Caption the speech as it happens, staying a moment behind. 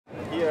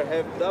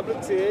player have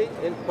WTA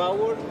and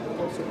power.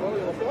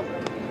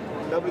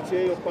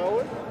 WTA or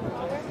power?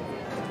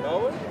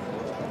 Power?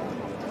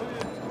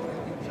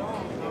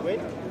 You win?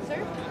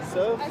 Sir?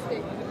 Serve? I see.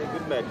 A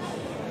good match.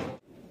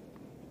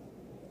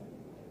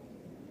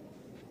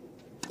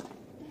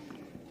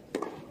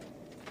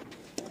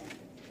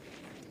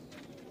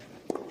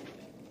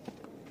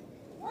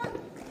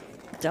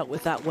 Dealt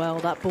with that well.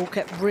 That ball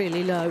kept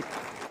really low.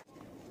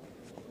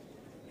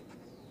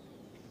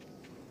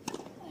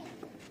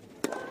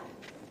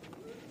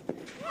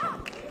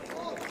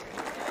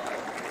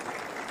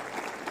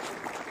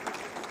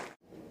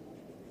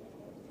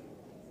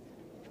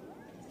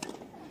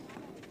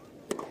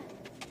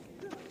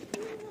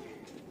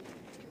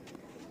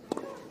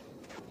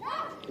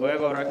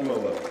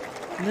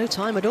 No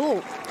time at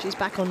all. She's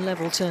back on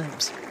level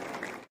terms.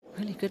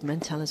 Really good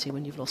mentality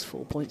when you've lost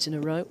 4 points in a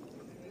row.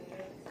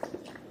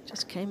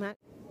 Just came out.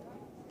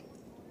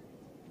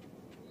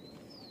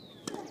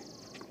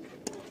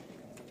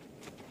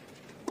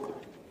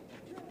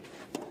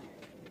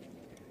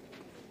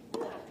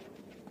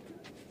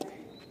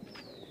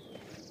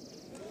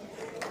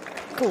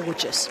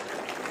 Gorgeous.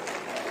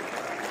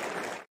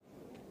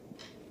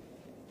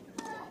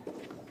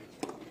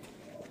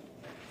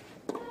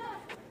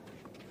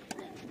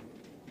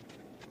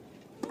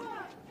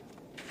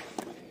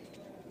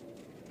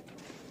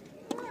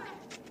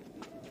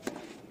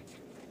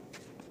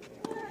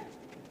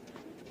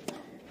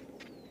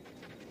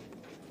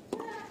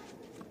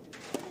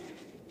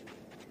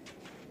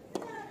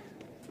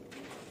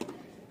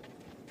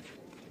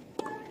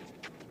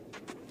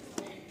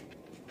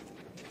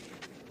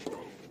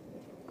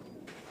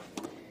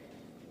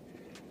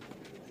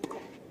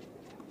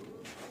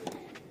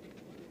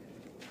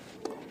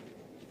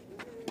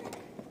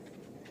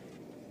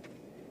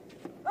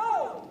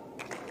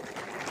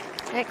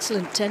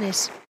 Excellent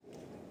tennis.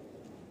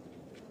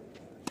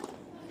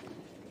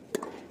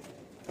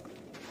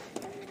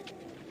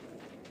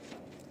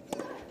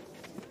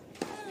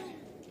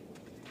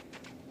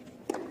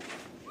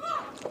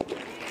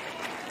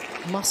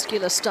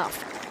 Muscular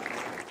stuff.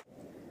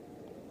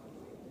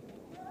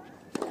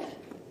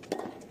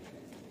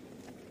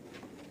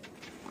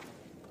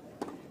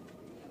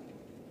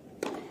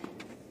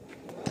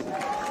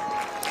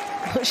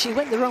 Well, she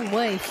went the wrong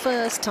way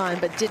first time,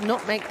 but did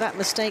not make that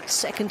mistake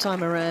second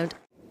time around.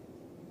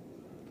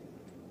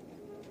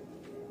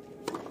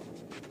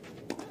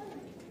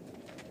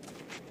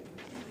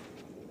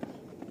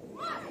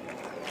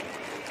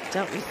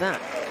 Dealt with that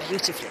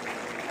beautifully.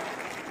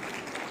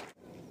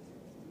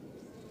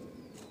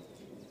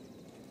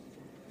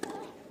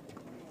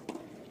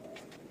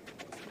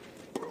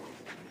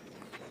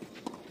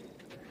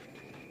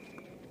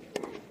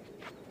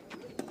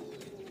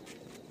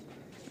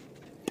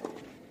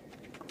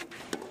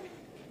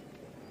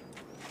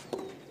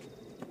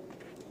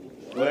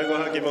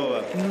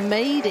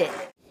 Made it.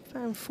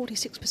 Found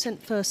 46%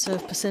 first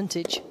serve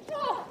percentage.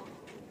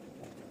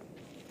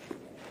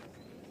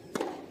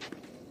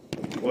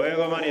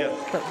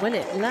 But when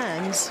it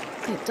lands,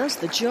 it does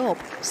the job.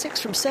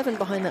 6 from 7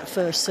 behind that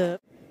first serve.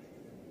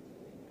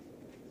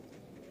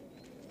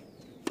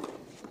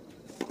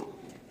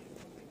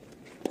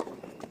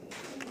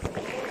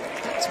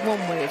 That's one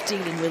way of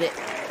dealing with it.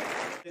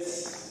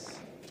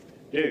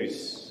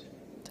 Deuce.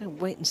 Don't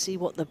wait and see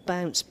what the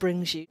bounce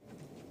brings you.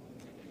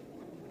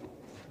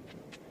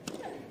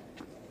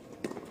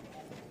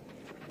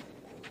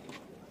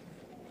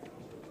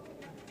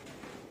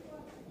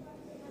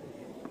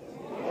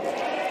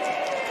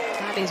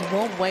 That is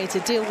one way to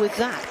deal with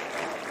that.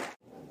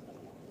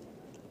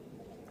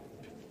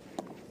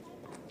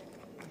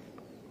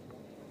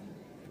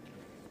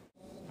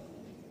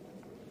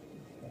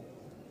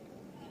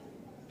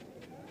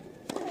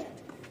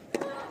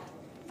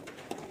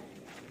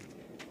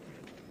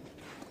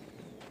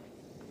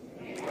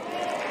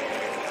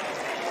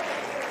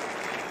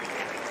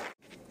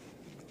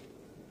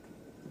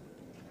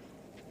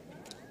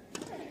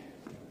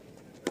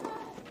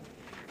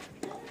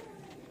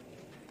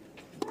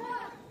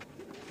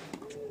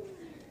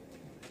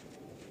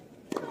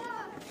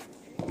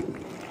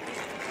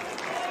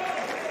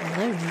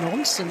 No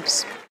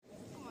nonsense.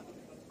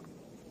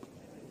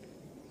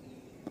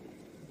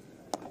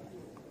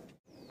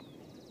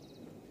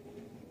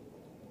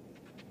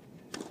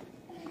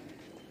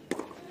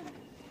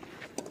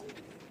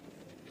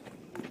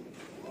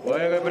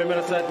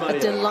 A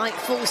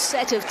delightful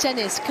set of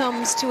tennis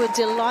comes to a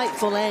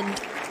delightful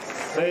end.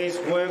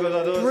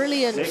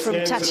 Brilliant from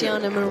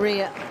Tatjana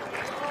Maria.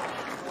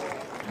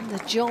 And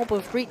the job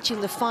of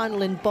reaching the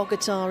final in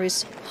Bogota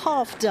is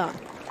half done.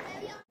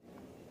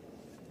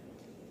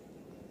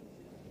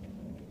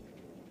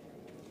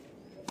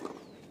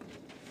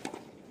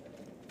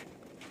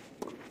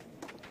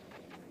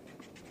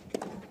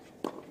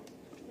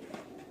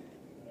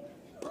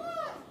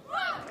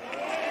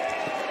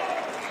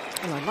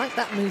 Well, I like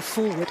that move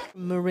forward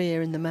from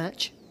Maria in the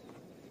match.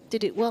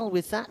 Did it well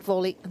with that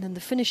volley, and then the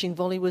finishing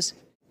volley was...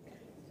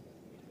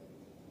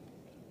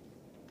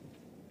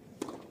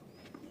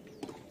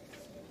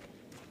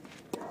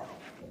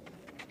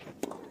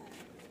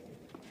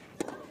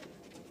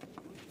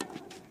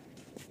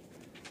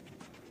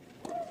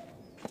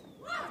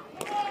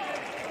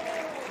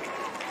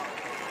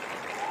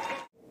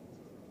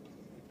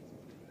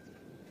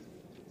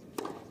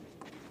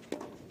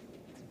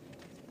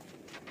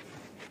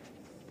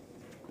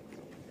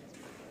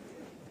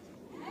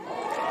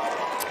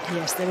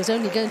 Yes, there was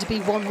only going to be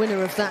one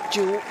winner of that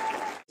duel.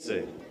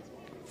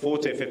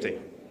 40-50.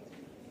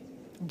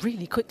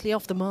 Really quickly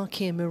off the mark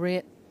here,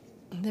 Maria.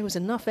 There was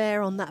enough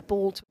air on that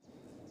ball to...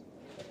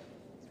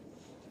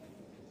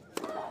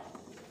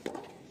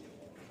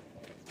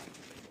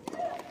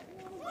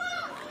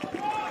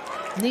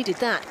 Needed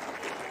that.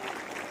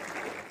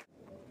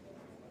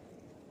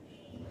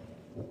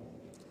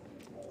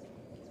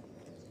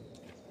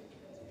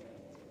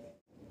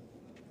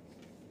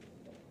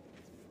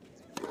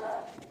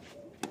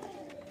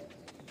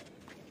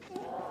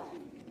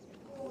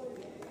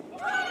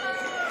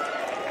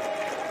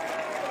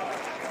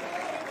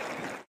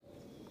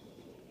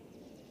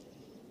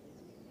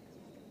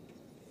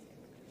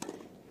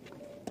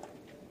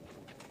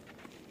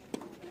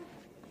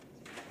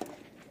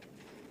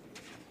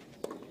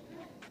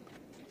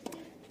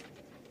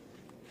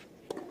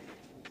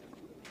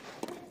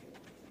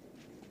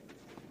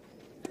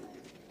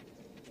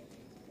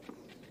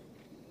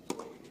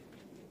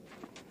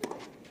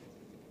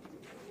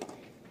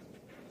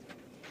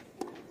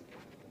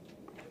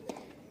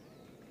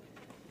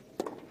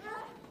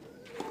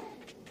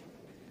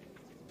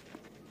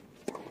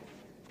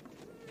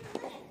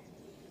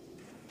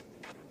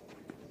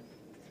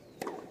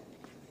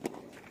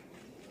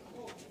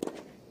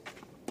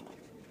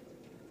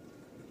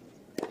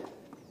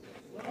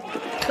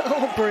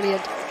 Oh,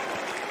 brilliant.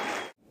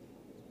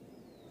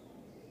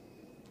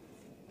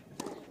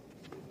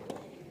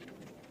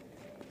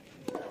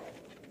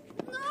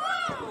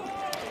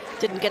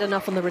 Didn't get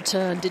enough on the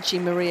return, did she,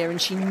 Maria?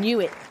 And she knew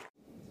it.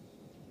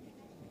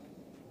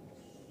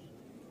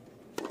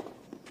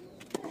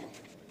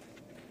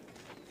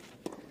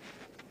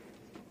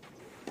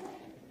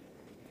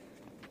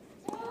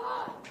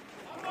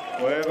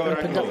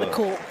 Opened up the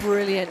court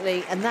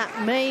brilliantly, and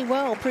that may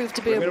well prove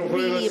to be a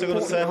really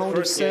important hold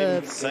of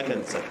serve.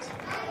 Second set.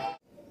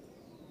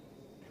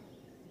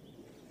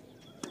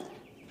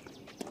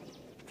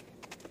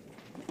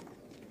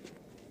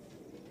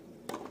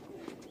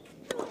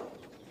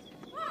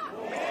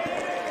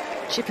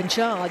 Chip and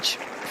charge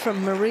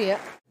from Maria.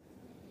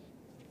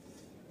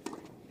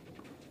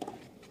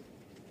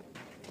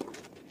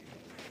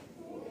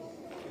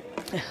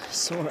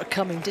 Saw her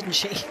coming, didn't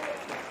she?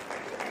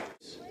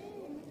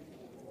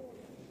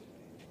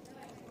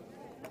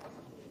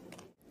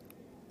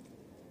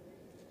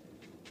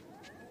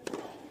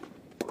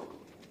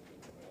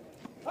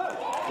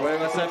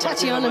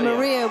 Tatjana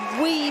Maria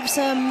weaves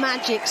her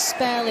magic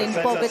spell in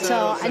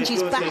Bogota, and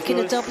she's back in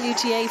a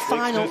WTA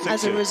final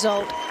as a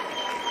result.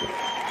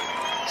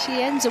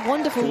 She ends a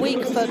wonderful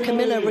week for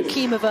Kamilla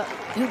Rakhimova,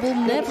 who will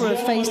never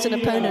have faced an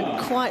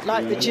opponent quite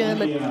like the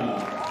German.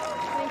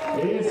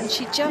 And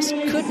she just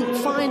couldn't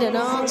find an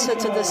answer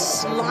to the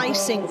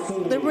slicing,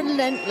 the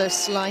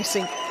relentless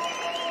slicing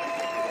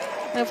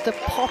of the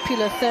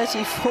popular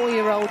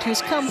 34-year-old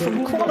who's come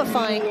from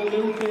qualifying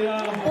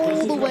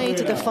all the way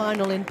to the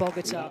final in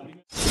Bogota.